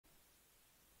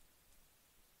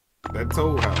That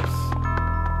Toad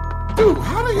House. Dude,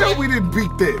 how the hell we didn't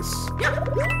beat this?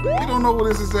 You don't know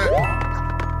where this is at?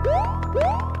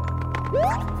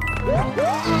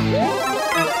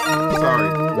 Sorry.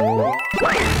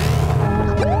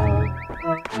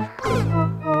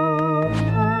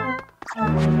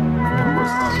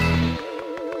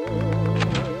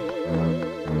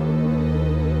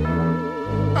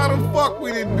 How the fuck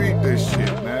we didn't beat this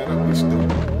shit, man? That'd be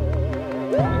stupid.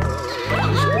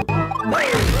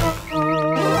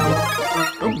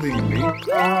 Don't leave me.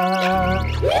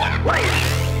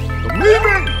 I'm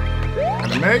leaving!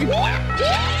 May?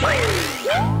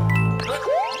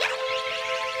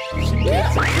 She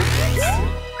gets it.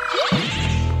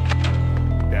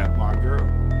 That's my girl.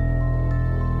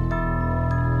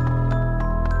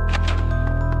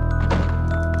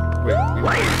 Wait, we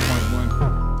got 1.1.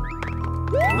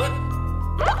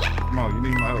 Come on, you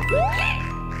need my help.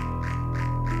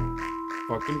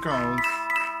 Fuck them cones.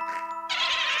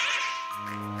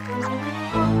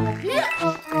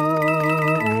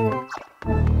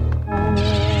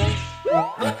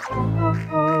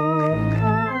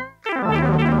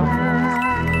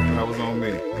 That was on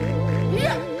me.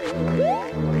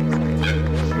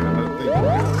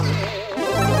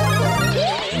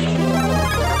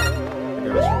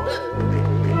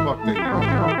 Fuck that.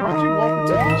 Why'd you walk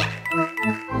into me?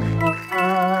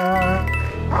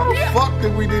 How the fuck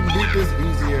did we didn't beat this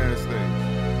easy ass thing?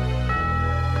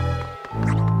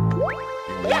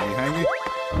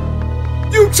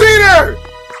 You cheater!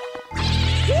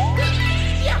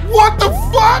 What the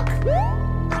fuck?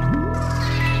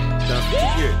 That's what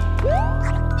you get.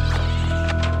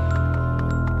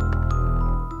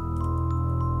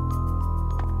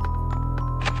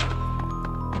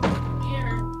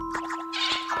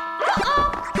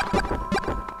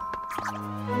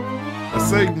 I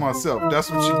saved myself. That's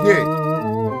what you get.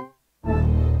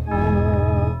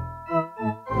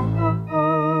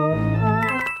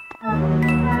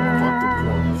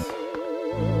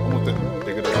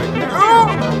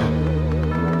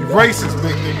 Racist,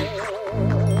 big nigga.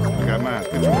 I got mine.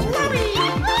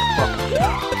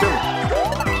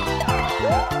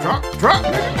 Drop,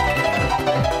 nigga.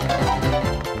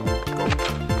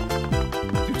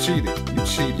 You cheated. You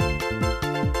cheated.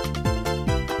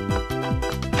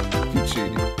 You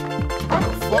cheated. How the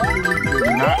fuck did we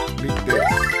not beat this?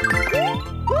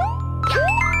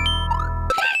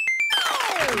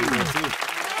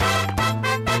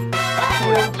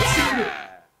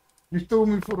 You threw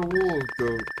me for the wolves,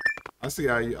 dude. I see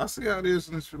how it is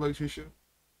in this relationship.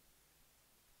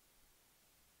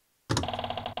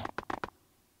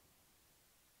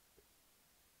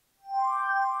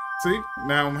 See?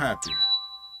 Now I'm happy.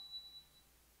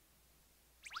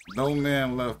 No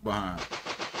man left behind.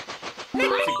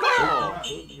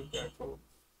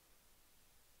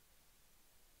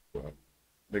 Well,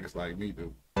 niggas like me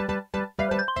do.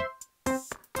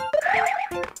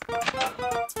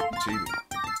 Cheating.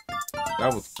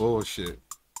 That was bullshit.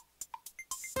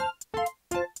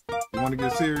 You want to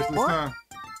get serious this time?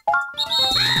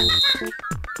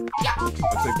 I'll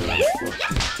take that out.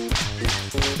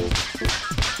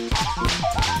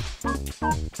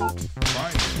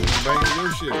 Fine, bang your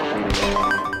shit.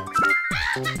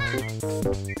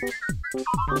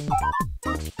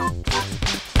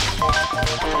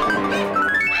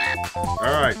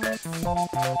 Alright.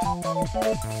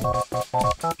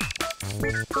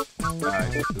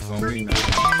 Alright, it's on me now.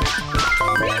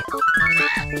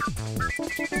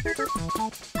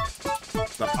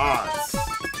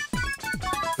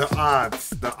 The odds.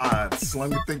 The odds. Let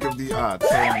me think of the odds.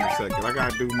 Hold on a second. I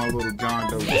gotta do my little John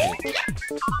Doe shit.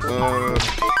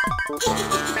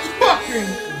 Fucking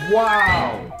wow!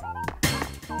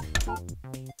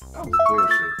 That was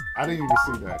bullshit. I didn't even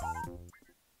see that.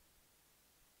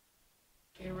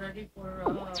 Get ready for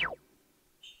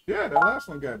yeah, that last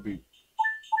one got beat.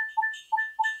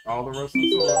 All the rest of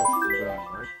the songs are done,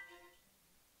 right?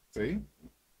 See?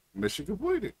 Mission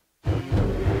completed.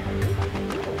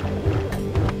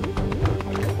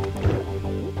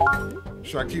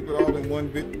 Should I keep it all in one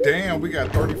video? Damn, we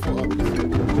got 34 others. Keep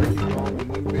it all in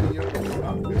one video.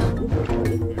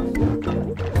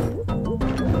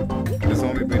 It's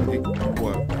only been,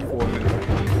 what, 4 minutes?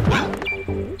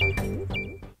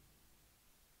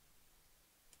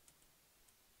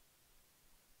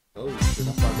 Oh shit,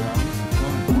 I'm about to have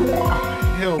some fun.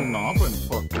 Hell no, I'm gonna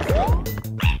fuck this up.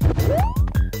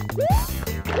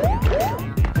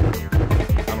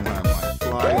 I don't have my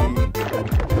flying.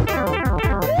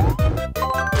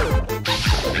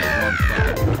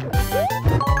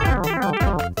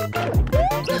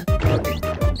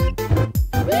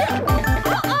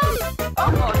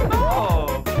 Oh no!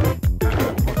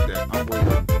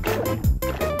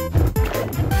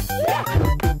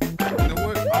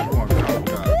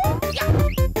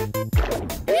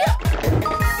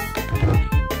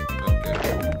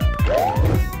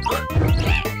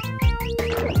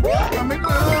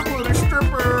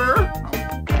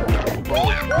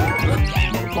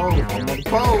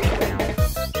 pole.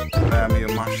 Remind me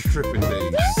of my stripping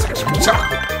days.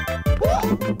 Got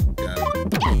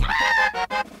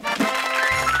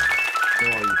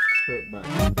it. Strip back.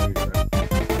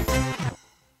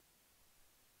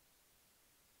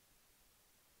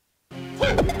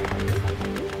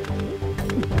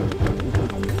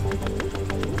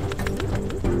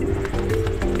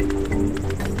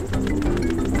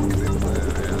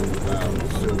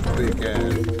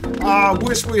 I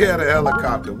wish we had a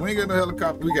helicopter. We ain't got no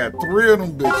helicopter. We got 3 of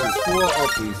them bitches, 4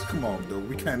 uppies. Come on, dude.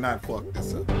 We cannot fuck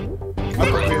this up. I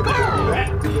thought we had to go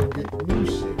back to go get the new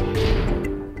shit.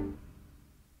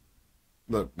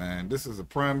 Look, man, this is a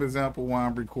prime example why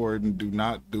I'm recording. Do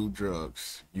not do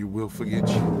drugs. You will forget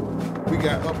you. We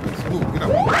got uppies. Move, get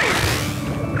up.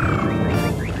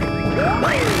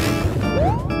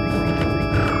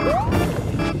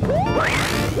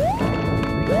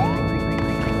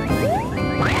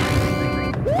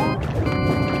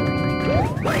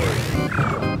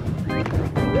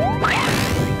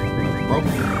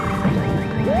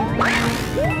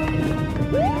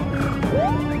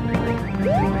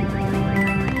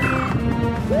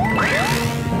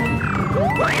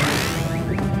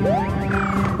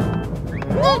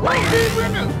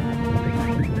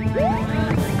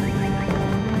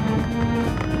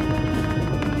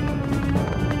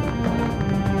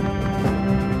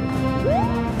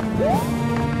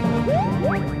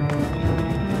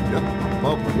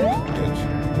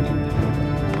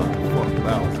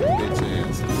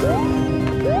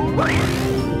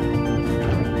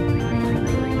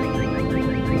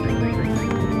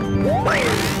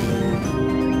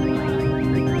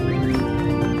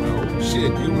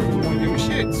 Shit, you were doing your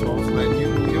shit, so I was letting you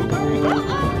do your thing.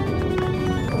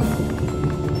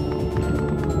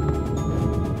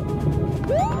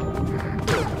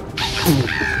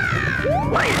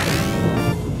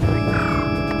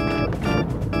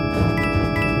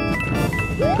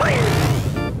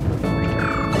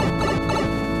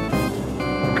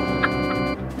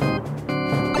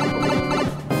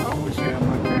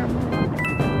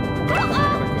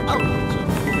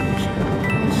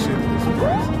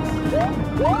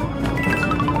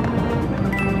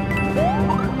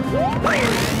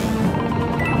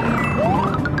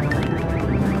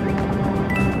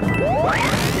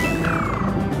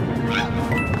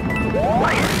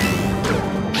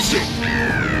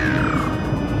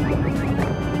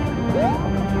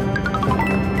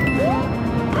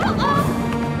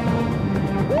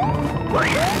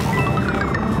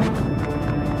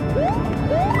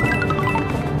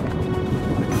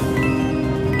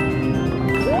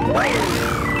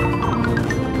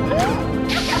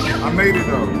 I made it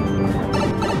though.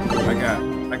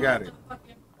 I got it.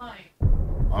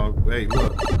 Oh, hey,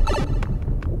 look.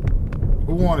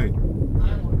 Who won it?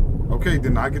 Okay,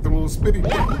 then I get the little spitty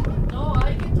thing. No,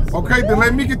 I get the Okay, then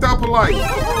let me get the upper light.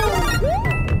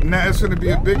 Now it's gonna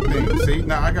be a big thing. See,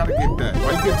 now I gotta get that.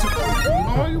 Why you get 2?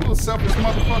 Oh, you little selfish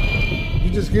motherfucker.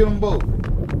 You just get them both.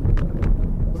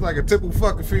 It's like a typical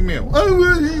fucking female. Oh,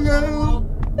 well, you know.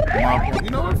 You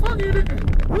know what? Fuck you, nigga.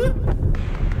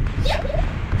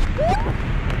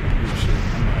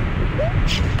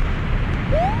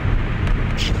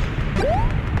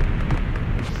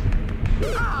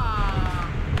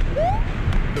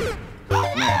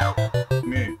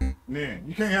 Man,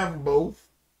 you can't have them both.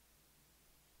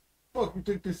 Fuck you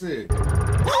think this is?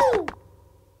 Woo!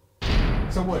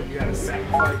 So what? You gotta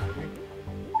sacrifice me?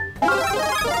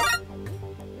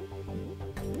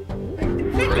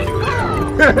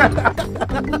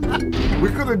 We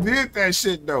could have did that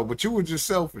shit though, but you were just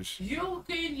selfish. You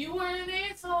were an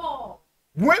asshole.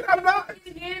 When I'm not. I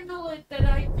didn't handle it that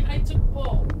I took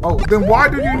both. Oh, then why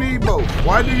do you need both?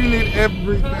 Why do you need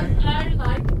everything? Because I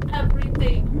like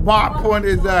everything. My point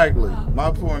exactly.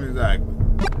 My point exactly.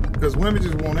 Because women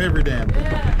just want every damn thing.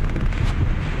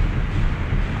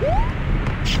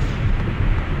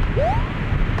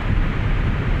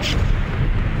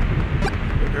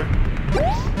 Okay.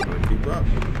 Keep up.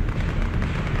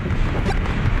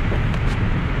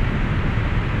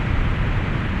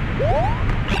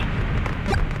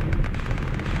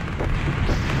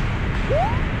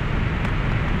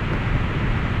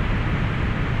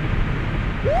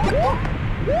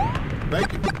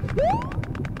 Thank you.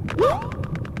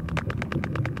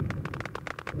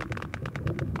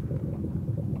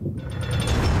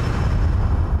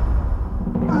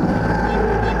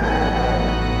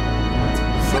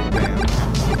 So damn.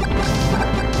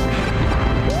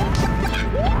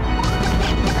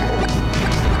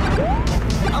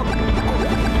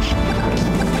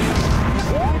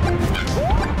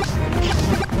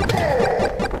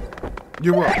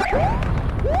 You're welcome.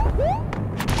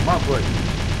 My buddy.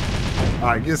 All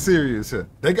right, get serious here.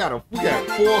 We got 440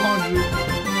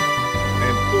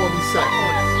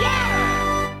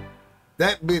 seconds.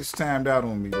 That bitch timed out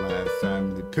on me last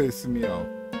time. It pissed me off.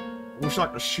 Wish I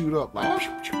could shoot up like pew,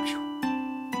 pew, pew.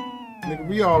 Nigga,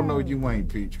 we all know you ain't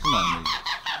Peach. Come on,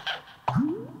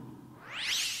 nigga.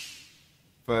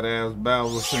 Fat ass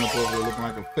Bowser sitting up over there looking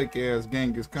like a fake ass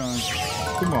Genghis Khan.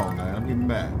 Come on, man. I'm getting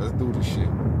mad. Let's do this shit.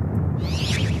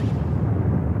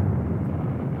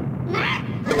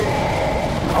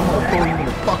 I'm gonna throw you in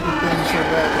the fucking thing so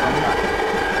bad that I'm not.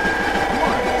 Come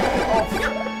on.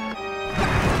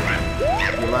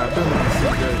 Your liability,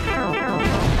 CJ.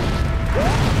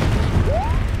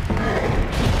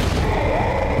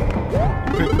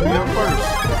 Pick me up first.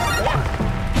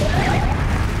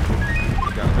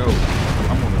 Gotta go.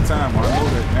 I'm on the time. I know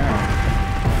that now.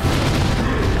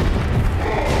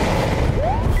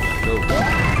 Go.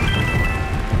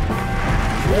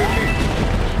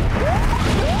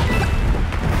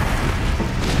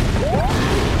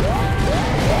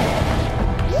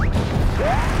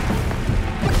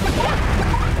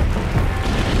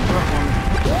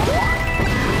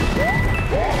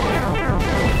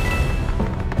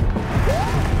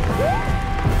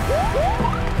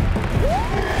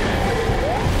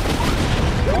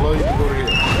 Hello, you can go to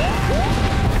here.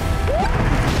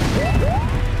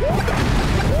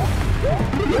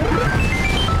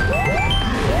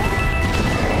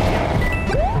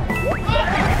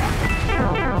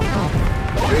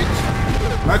 Bitch.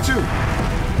 Not you.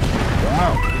 No,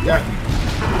 you got me.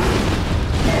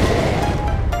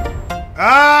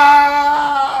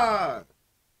 Ah!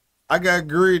 I got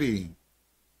greedy.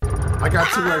 I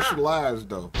got 2 extra lives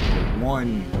though.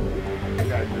 1. I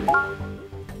got greedy.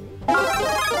 I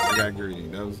got greedy.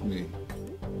 That was me.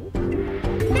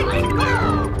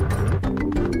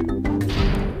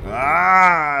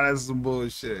 Ah, that's some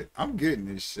bullshit. I'm getting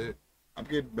this shit. I'm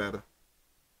getting better.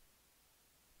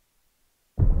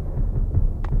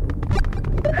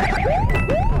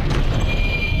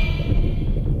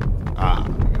 Ah,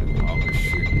 all this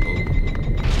shit over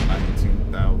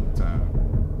 19,000 times.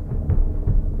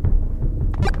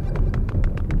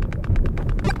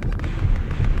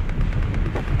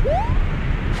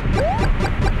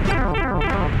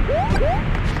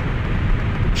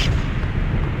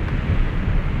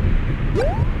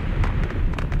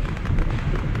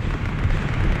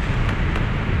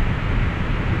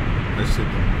 That shit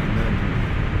don't mean nothing to me.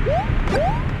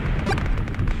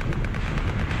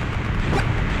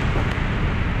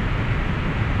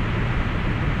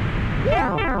 I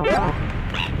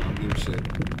don't give a shit.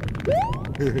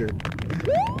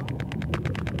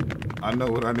 I know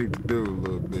what I need to do a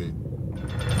little bit.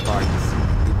 If I can see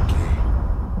the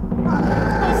game. I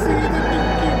see the game.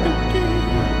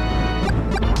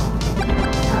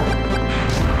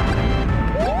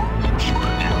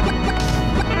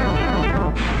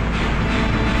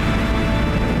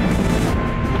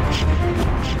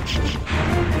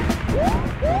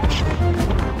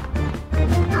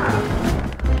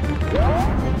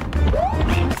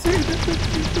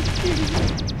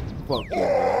 Fuck yeah.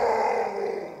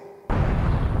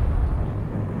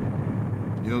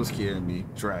 You don't scare me,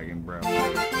 Dragon Bro.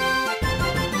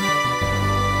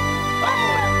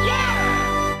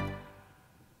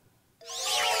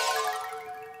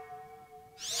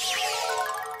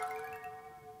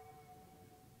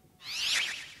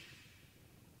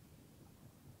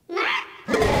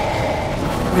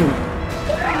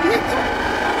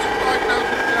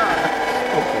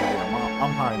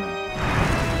 I'm high now.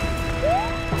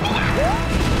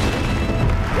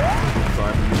 So I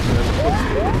can use it as a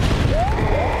footstool.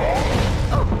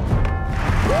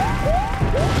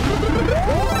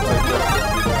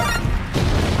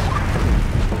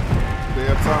 Stay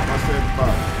up top, I said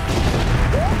bottom.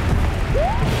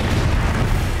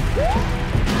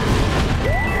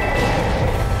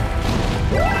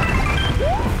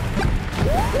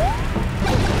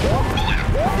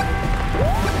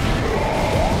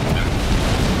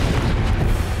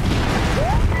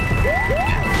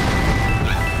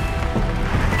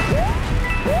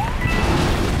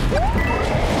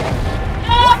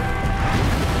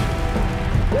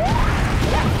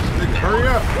 Nigga, hurry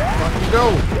up. Fucking go.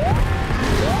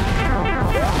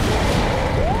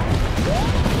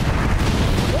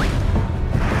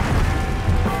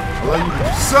 I love you, but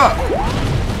you suck.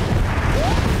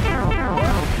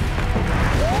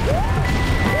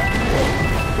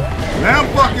 Now I'm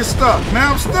fucking stuck.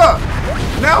 Now I'm stuck.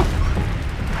 Now.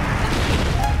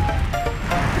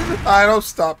 Alright, I'm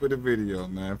stopping the video,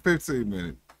 man. 15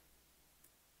 minutes.